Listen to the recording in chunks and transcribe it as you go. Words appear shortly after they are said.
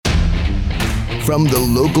From the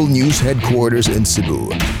local news headquarters in Cebu,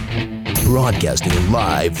 broadcasting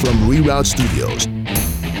live from Reroute Studios,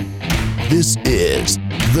 this is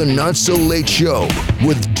The Not So Late Show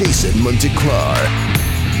with Jason Monteclar.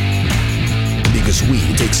 Because we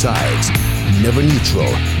take sides, never neutral,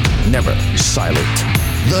 never silent.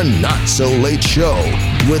 The Not So Late Show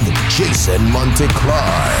with Jason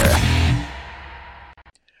Monteclar.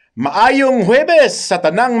 Maayong Huwebes sa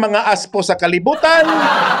tanang mga aspo sa kalibutan,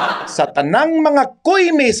 sa tanang mga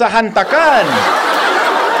kuymi sa hantakan,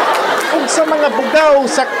 ug sa mga bugaw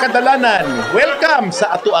sa kadalanan. Welcome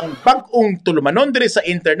sa ato ang bag-ong tulumanon diri sa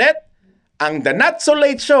internet, ang The Not So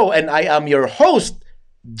Late Show, and I am your host,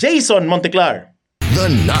 Jason Monteclar.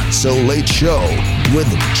 The Not So Late Show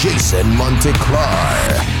with Jason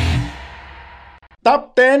Monteclar.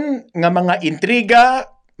 Top 10 nga mga intriga,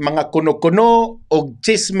 mga kuno-kuno o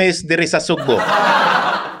chismes diri sa Sugbo.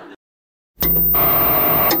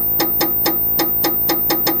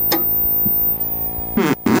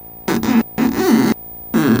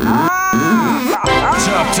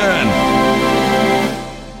 Top 10.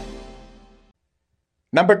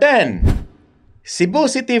 Number 10. Cebu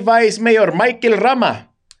City Vice Mayor Michael Rama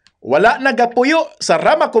wala nagapuyo sa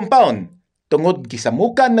Rama Compound tungod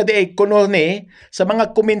gisamukan na diay kuno ni sa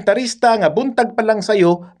mga komentarista nga buntag pa lang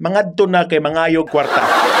sayo mangadto na kay mangayog kwarta.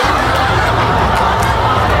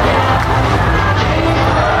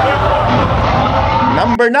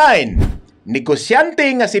 Number 9. Negosyante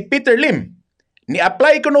nga si Peter Lim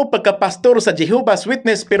ni-apply kuno pagka-pastor sa Jehovah's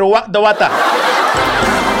Witness pero wa dawata.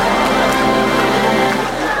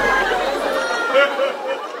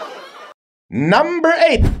 Number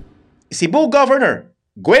 8. Cebu Governor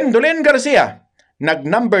Gwendolyn Garcia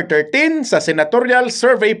nag-number 13 sa senatorial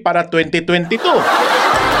survey para 2022.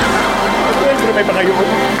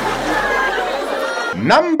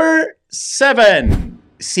 Number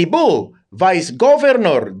 7. Cebu Vice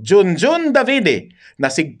Governor Junjun Davide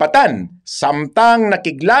nasigpatan samtang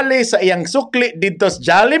nakiglali sa iyang sukli dito sa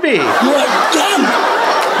Jollibee.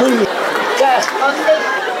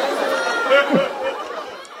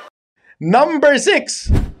 Number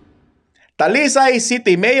 6. Talisay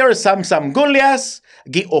City Mayor Samsam Gulyas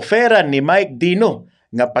gi-oferan ni Mike Dino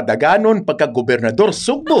nga padaganon pagka-gobernador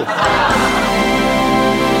Sugbo.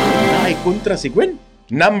 Naay kontra si Gwen.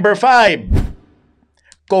 Number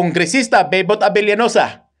 5. Kongresista Bebot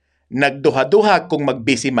Abellanosa nagduha-duha kung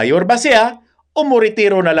magbisi mayor ba siya o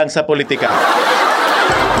muritiro na lang sa politika.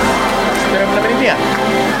 Pero naman niya.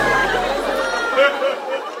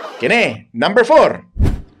 Kini, number 4.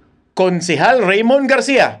 Konsehal Raymond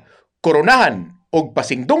Garcia, koronahan og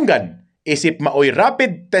pasingdunggan isip maoy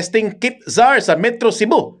rapid testing kit czar sa Metro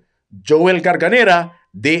Cebu. Joel Garganera,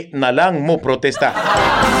 di na lang mo protesta.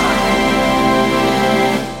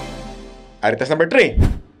 Aritas number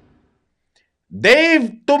 3.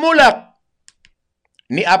 Dave Tumulak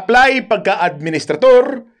ni-apply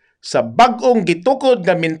pagka-administrator sa bag-ong gitukod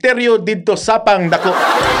nga minteryo didto Sapang Dako.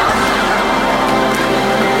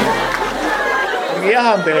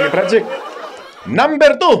 Project.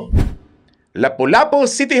 Number 2. Lapu-Lapu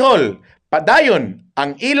City Hall padayon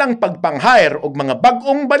ang ilang pagpang-hire og mga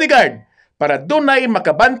bag-ong bodyguard para dunay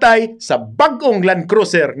makabantay sa bag-ong Land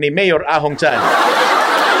Cruiser ni Mayor Ahong Chan.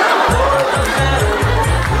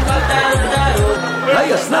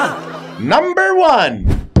 Layas na. Number 1.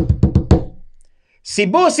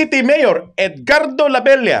 Cebu City Mayor Edgardo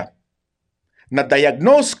Labella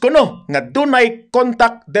na-diagnose kuno nga dunay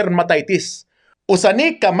contact dermatitis.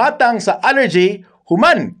 Usani kamatang sa allergy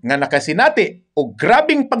human nga nakasinati o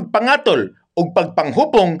grabing pagpangatol o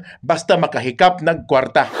pagpanghupong basta makahikap ng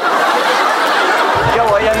kwarta. Yaw,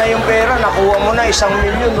 ayan na yung pera. Nakuha mo na 1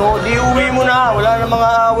 milyon, no? Di uwi mo na. Wala na mga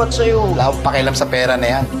awat sa'yo. Wala akong pakialam sa pera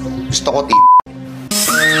na yan. Gusto ko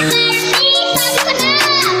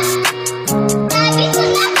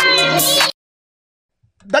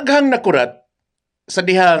Daghang nakurat sa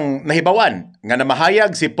dihang nahibawan nga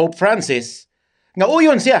namahayag si Pope Francis nga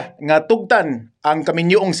uyon siya nga tugtan ang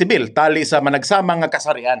Kaminyoong sibil tali sa managsama nga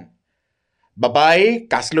kasarian.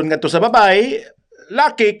 Babay, kaslon ngadto sa babay,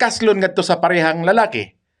 laki kaslon ngadto sa parehang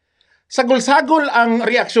lalaki. Sagol-sagol ang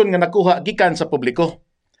reaksyon nga nakuha gikan sa publiko.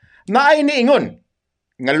 Naay niingon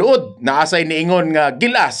nga luod, naasay niingon nga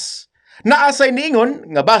gilas, naasay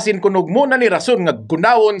niingon nga basin kunog muna ni rason nga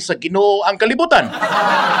gunawon sa Ginoo ang kalibutan.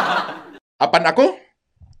 Apan ako,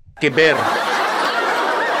 kiber.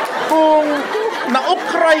 Kung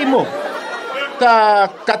naokray mo ka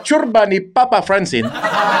katsurba ni Papa Francine,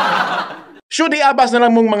 syudi abas na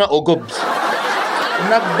lang mong mga ugobs.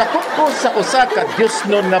 Nagdakop ko sa usa ka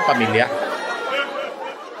Diosnon nga pamilya.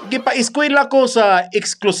 Gipaeskwela ko sa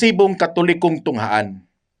eksklusibong katolikong tunghaan.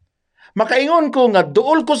 Makaingon ko nga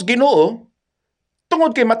duol kos Ginoo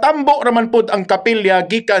tungod kay matambo raman pod ang kapilya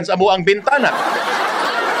gikan sa amuang bintana.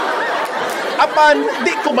 Apan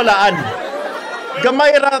di ko balaan.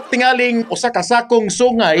 Gamay ra tingaling usa ka sakong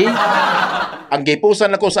sungay ang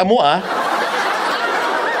gipusan ako sa amua.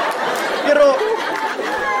 Pero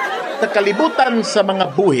nakalibutan sa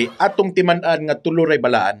mga buhi atong timan-an nga tuluray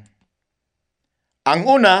balaan. Ang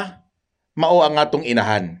una, mao ang atong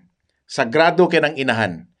inahan. Sagrado kay ng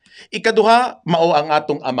inahan. Ikaduha, mao ang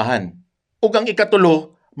atong amahan. Ug ang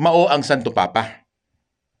ikatulo, mao ang Santo Papa.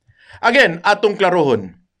 Again, atong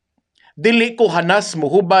klarohon. Dili ko hanas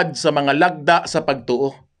muhubad sa mga lagda sa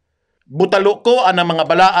pagtuo. Butalo ko ang mga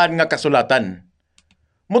balaan nga kasulatan.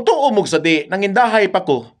 Mutuo mog sa di, nangindahay pa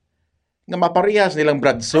ko nga maparehas nilang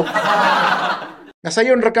bradsok. Nga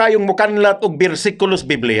sayon ra kayong mukanlat og bersikulos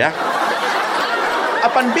Biblia.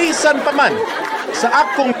 Apan bisan pa man sa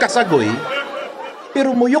akong kasagoy,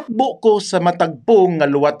 pero muyukbo ko sa matagpong nga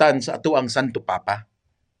luwatan sa ato ang Santo Papa.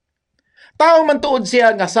 Tao man tuod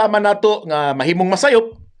siya nga sama nato nga mahimong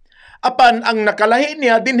masayop, apan ang nakalahi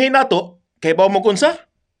niya dinhi nato, kay baw mo kunsa?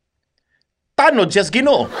 Tanod siya sa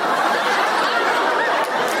Ginoo.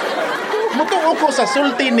 Mutuo ko sa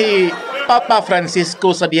sulti ni Papa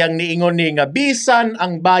Francisco sa diyang niingon ni nga bisan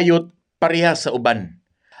ang bayot parehas sa uban.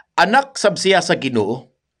 Anak sab siya sa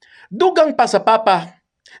Ginoo. Dugang pa sa Papa,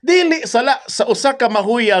 dili sala sa usa ka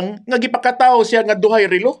mahuyang nga gipakatawo siya nga duhay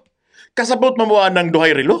rilo. Kasabot mamuan ng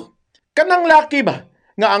duhay rilo. Kanang laki ba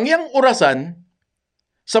nga ang iyang orasan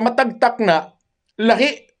sa matagtak na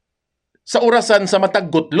lahi sa orasan sa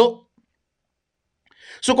matag-gutlo.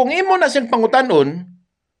 So kung imo na siyang pangutanon,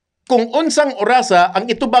 kung unsang orasa ang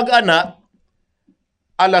itubag ana,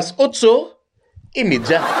 8:30,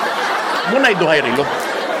 muna'y duhay rilo.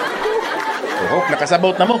 Tuhok,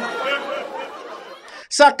 nakasabot na mo.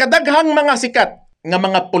 Sa kadaghang mga sikat nga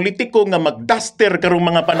mga politiko nga magduster karong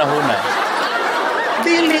mga panahona,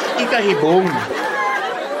 dili ikahibong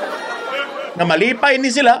nga malipay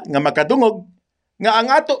ni sila nga makadungog nga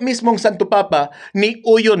ang ato mismong Santo Papa ni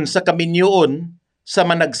uyon sa Kaminyoon sa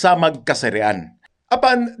managsamag kasarian.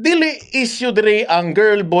 Apan dili issue diri ang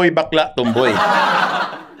girl boy bakla tomboy.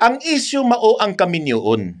 Ang issue mao ang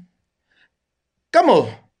Kaminyoon.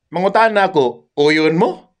 Kamo, mangutana ko, uyon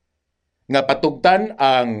mo nga patugtan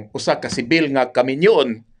ang usa ka sibil nga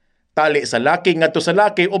Kaminyoon tali sa laki ngadto sa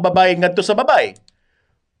laki o babae ngadto sa babae.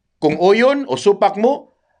 Kung uyon o supak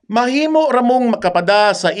mo, mahimo ramong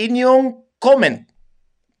makapada sa inyong comment.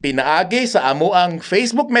 Pinaagi sa amo ang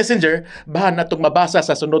Facebook Messenger bahan natong mabasa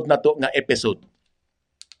sa sunod nato nga episode.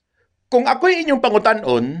 Kung ako'y inyong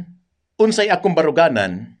pangutanon, unsay akong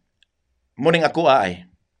baruganan, muning ako ay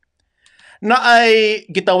na ay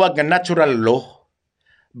gitawag nga natural law,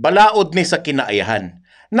 balaod ni sa kinaayahan.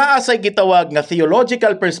 Naasay gitawag nga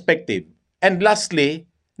theological perspective. And lastly,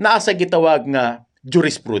 naasay gitawag nga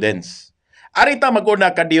jurisprudence. Arita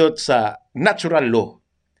mag-una kadiyot sa natural law.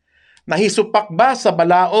 Nahisupak ba sa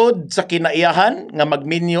balaod sa kinaiyahan nga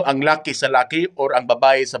magminyo ang laki sa laki or ang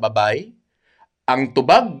babae sa babae? Ang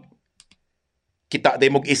tubag, kita day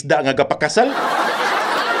mog isda nga gapakasal?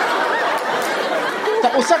 Sa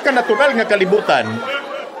usa ka natural nga kalibutan,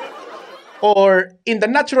 or in the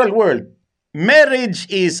natural world, marriage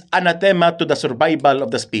is anathema to the survival of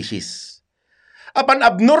the species. Apan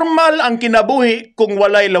abnormal ang kinabuhi kung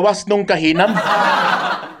walay lawas nung kahinam.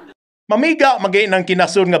 Mamiga magay ng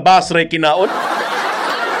kinasun nga basray kinaon.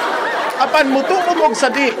 Apan mutumog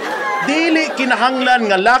sa dili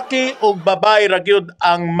kinahanglan nga laki o babae ra gyud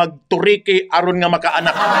ang magturiki aron nga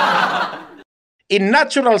makaanak. In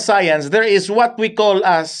natural science, there is what we call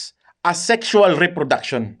as asexual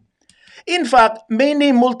reproduction. In fact,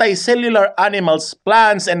 many multicellular animals,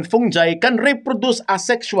 plants, and fungi can reproduce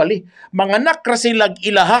asexually. Manganak ra silag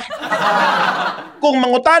ilaha. Kung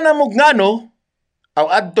mangutana mo ngano,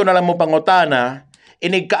 aw adto na lang mo pangutana,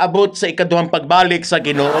 inig kaabot sa ikaduhang pagbalik sa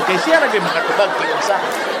Ginoo. Okay, siya ra gyud makatubag kiunsa.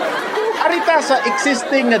 Arita sa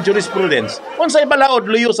existing na jurisprudence, unsay balaod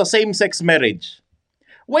luyo sa same-sex marriage.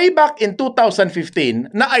 Way back in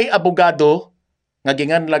 2015, na ay abogado nga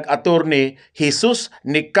ginganlag attorney Jesus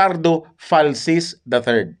Ricardo Falsis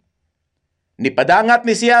III. Nipadangat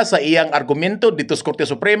ni siya sa iyang argumento dito sa Korte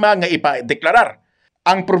Suprema nga ipadeklarar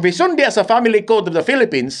ang provision diya sa Family Code of the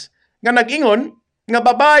Philippines nga nag-ingon nga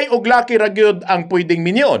babae ug laki ra gyud ang pwedeng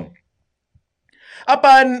minyoon.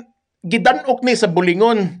 Apan gidanok ni sa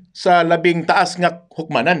bulingon sa labing taas nga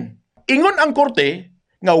hukmanan. Ingon ang korte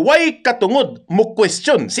nga way katungod mo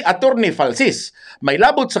question si Attorney Falsis. May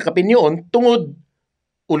labot sa Kaminyoon tungod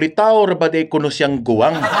ulitaw ra ba day kuno siyang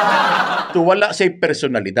guwang. So wala say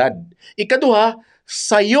personalidad. Ikaduha,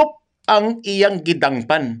 sayop ang iyang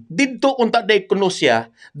gidangpan. Didto unta day kuno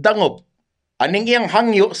siya dangop aning iyang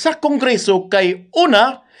hangyo sa Kongreso kay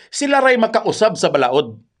una, sila ray makausab sa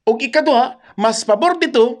balaod. Ug ikaduha, mas pabor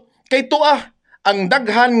dito kay tuah ang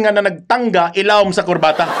daghan nga na nagtangga ilawom sa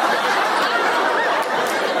kurbata.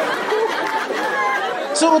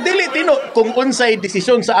 So dili tino kung unsay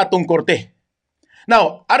desisyon sa atong korte.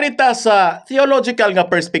 Now, arita sa theological nga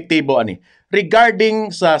perspektibo ani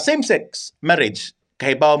regarding sa same-sex marriage.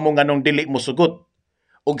 Kahibaw mo nganong dili mo sugot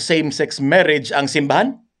og same-sex marriage ang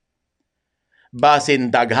simbahan? Basin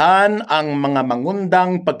daghan ang mga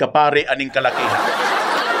mangundang pagkapari aning kalakihan.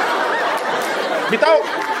 Bitaw,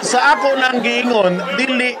 sa ako nang giingon,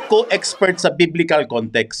 dili ko expert sa biblical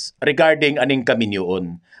context regarding aning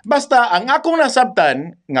Kaminyoon. Basta ang akong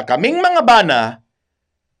nasabtan nga kaming mga bana,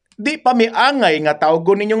 di pa mi angay nga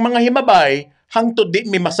tawgon ninyong mga himabay hangtod di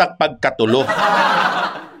mi masak pagkatulo.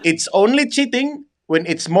 It's only cheating when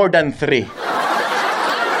it's more than 3.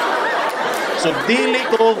 So dili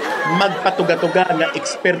ko magpatuga-tuga nga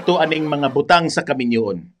eksperto aning mga butang sa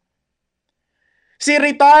Kaminyoon. Si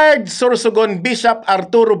retired Sorsogon Bishop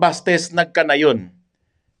Arturo Bastes nagkanayon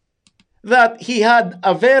that he had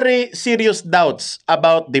a very serious doubts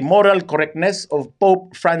about the moral correctness of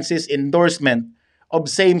Pope Francis' endorsement of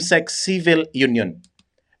same-sex civil union.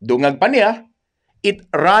 Dungag pa niya, it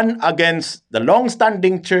ran against the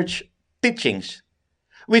long-standing church teachings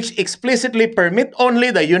which explicitly permit only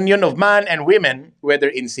the union of man and women, whether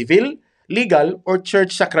in civil, legal, or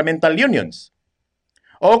church sacramental unions.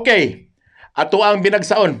 Okay, ato ang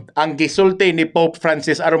binagsaon, ang gisulti ni Pope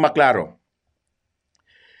Francis aron maklaro.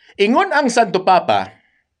 Ingon ang Santo Papa,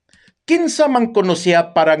 kinsa man kuno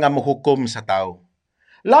siya para nga mohukom sa tao.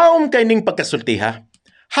 Laom kay ning pagkasultiha.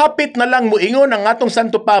 Hapit na lang moingon ang atong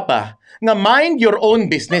Santo Papa nga mind your own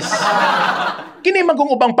business. Kini magong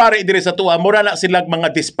ubang pare diri sa tuwa, mura na silag mga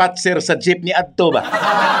dispatcher sa jeep ni adto ba.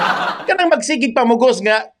 Kanang magsigig pamugos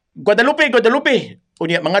nga Guadalupe, Guadalupe.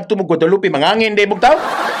 Unya mga tumo Guadalupe mangangin day bugtaw.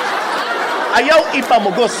 Ayaw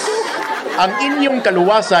ipamugos ang inyong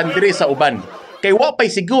kaluwasan diri sa uban. Kay wa pay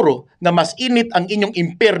siguro nga mas init ang inyong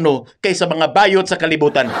impierno kaysa mga bayot sa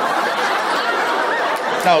kalibutan.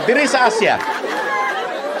 Now, diri sa Asia,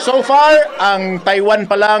 so far, ang Taiwan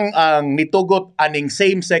pa lang ang nitugot aning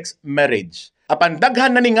same-sex marriage. Apan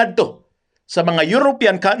daghan na ni ngadto sa mga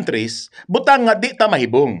European countries, butang nga di ta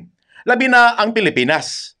mahibong. Labi na ang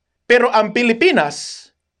Pilipinas. Pero ang Pilipinas,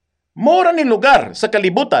 mora ni lugar sa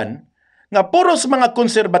kalibutan nga puros mga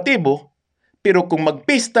konserbatibo, pero kung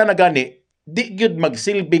magpista na gani, di gyud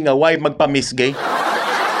magsilbi nga way magpamisgay.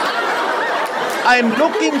 I'm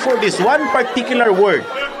looking for this one particular word.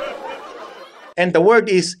 And the word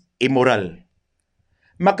is immoral.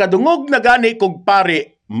 Makadungog na gani kog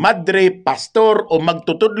pare, madre, pastor o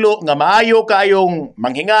magtutudlo nga maayo kayong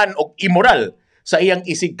manghingan og immoral sa iyang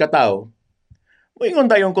isig kataw. Moingon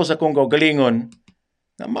dayon ko sa kong kaugalingon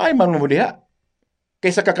na maay man mo diha.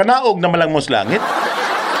 Kaysa kakanaog na malangmos langit.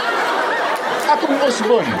 Akong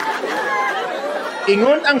usbon.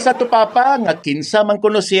 Ingon ang Santo Papa nga kinsa man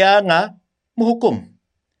kuno siya nga muhukom.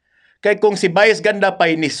 Kay kung si Bayes Ganda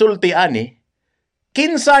pay nisulti ani,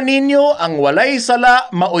 kinsa ninyo ang walay sala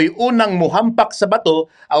maoy unang muhampak sa bato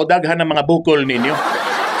aw daghan ng mga bukol ninyo.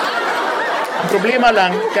 Ang problema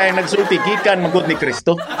lang kay nagsulti gikan magud ni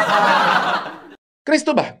Kristo.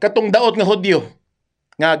 Kristo ba katong daot nga Hudyo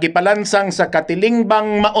nga gipalansang sa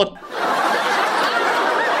katilingbang maot.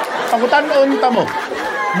 Pangutan-on ta mo,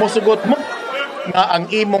 musugot mo nga ang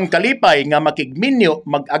imong kalipay nga makigminyo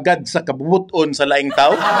mag-agad sa kabubuton sa laing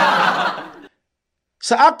tao.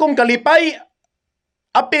 Sa akong kalipay,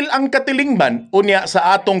 apil ang katilingban, unya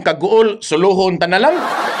sa atong kaguol, suluhon ta na lang.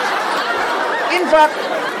 In fact,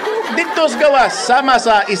 dito sa gawas, sama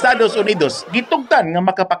sa Estados Unidos, gitugtan nga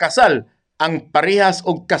makapakasal ang parehas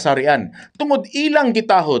og kasarian. Tungod ilang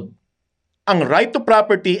gitahod, ang right to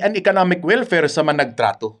property and economic welfare sa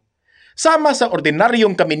managtrato. Sama sa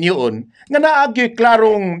ordinaryong Kaminyoon nga naagyo'y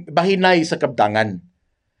klarong bahinay sa kabtangan.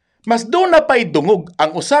 Mas doon na pa'y dungog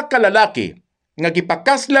ang usa ka lalaki nga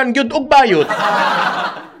gipakaslan gyud og bayot.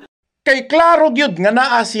 Kay klaro gyud nga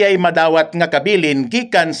naa siya'y madawat nga kabilin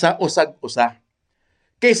gikan sa usag-usa.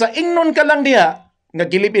 Kaysa ingnon ka lang diha nga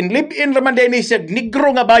gilibin-libin raman din siya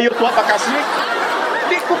negro nga bayot wa pakasli.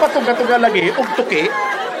 Di ko patuga-tuga lagi og tuki.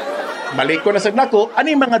 Balik ko na sa nako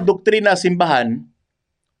ani mga doktrina simbahan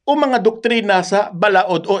o mga doktrina sa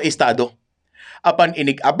balaod o estado. Apan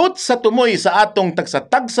inig-abot sa tumoy sa atong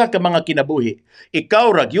tagsa-tagsa ka mga kinabuhi, ikaw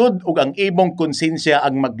ragyud ug ang imong konsensya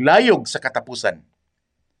ang maglayog sa katapusan.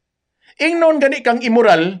 Ingnon gani kang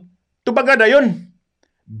immoral, tubaga dayon.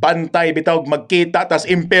 Bantay bitaw magkita tas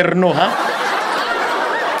imperno ha.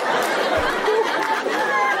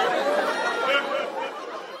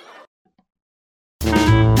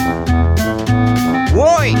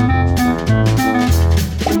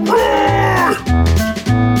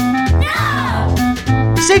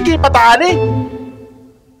 pataan eh.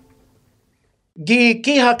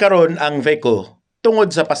 Gikiha karon ang VECO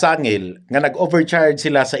tungod sa pasangil nga nag-overcharge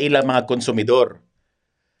sila sa ilang mga konsumidor.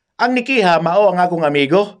 Ang nikiha mao ang akong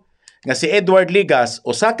amigo nga si Edward Ligas,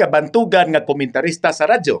 usa ka bantugan nga komentarista sa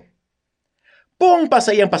radyo. Pung pa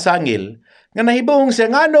sa iyang pasangil nga nahibong siya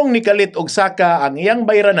nganong nikalit og saka ang iyang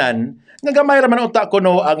bayranan nga gamay ra man unta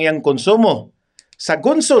kuno ang iyang konsumo. Sa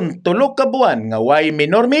gunson 3 ka buwan nga way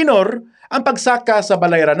minor-minor ang pagsaka sa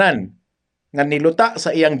balayranan nga niluta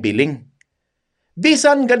sa iyang biling.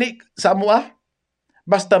 Bisan gani sa amoa,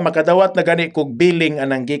 basta makadawat na gani kog biling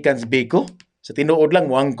anang gikan sa biko, sa tinuod lang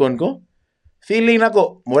muangkon ko. Feeling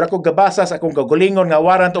nako, mura ko gabasa sa akong kagulingon nga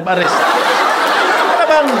warrant of arrest. Para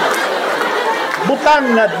bang butang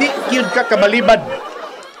nga di gyud ka kabalibad.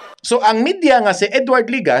 So ang media nga si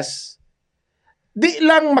Edward Ligas, di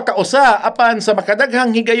lang makausa apan sa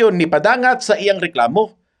makadaghang higayon ni padangat sa iyang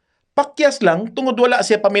reklamo. Pakyas lang tungod wala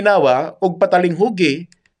siya paminawa og pataling hugi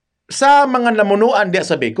sa mga namunuan diya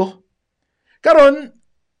sa Biko. Karon,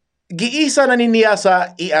 giisa na niya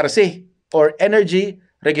sa ERC or Energy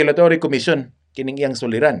Regulatory Commission, kining iyang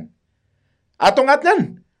suliran. Atong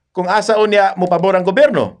atnan, kung asaon niya mo pabor ang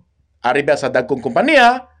gobyerno, ari ba sa dagkong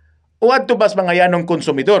kumpanya o adto bas mga yanong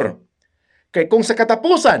konsumidor. Kay kung sa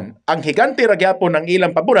katapusan, ang higante ra gyapon ang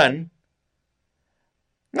ilang paboran,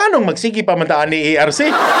 nganong magsigi pa man taan ni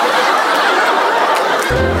ERC?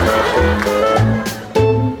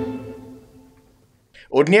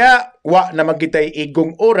 Unya, wa na magitay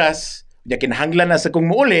igong oras, nya kinahanglan na sa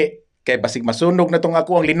kong muuli, kay basig masunog na tong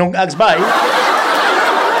ako ang linong agsbay.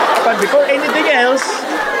 But before anything else,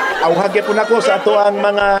 awhagya po na ko sa ato ang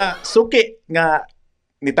mga suki nga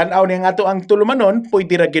nitanaw niya ato ang tulumanon,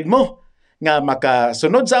 pwede ragid mo nga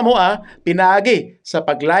makasunod sa amo pinaagi sa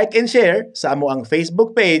pag-like and share sa amo ang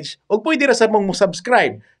Facebook page o pwede ra sa mong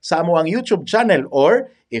mo-subscribe sa amo ang YouTube channel or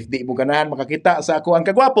if di mo ganahan makakita sa ako ang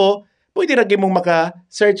kagwapo, pwede ra mong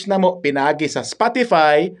maka-search na mo pinaagi sa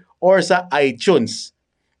Spotify or sa iTunes.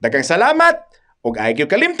 Daghang salamat ug ay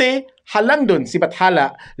kalimti halang dun si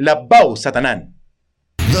Bathala labaw sa tanan.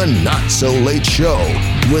 The Not So Late Show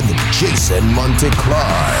with Jason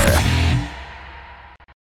Monteclar.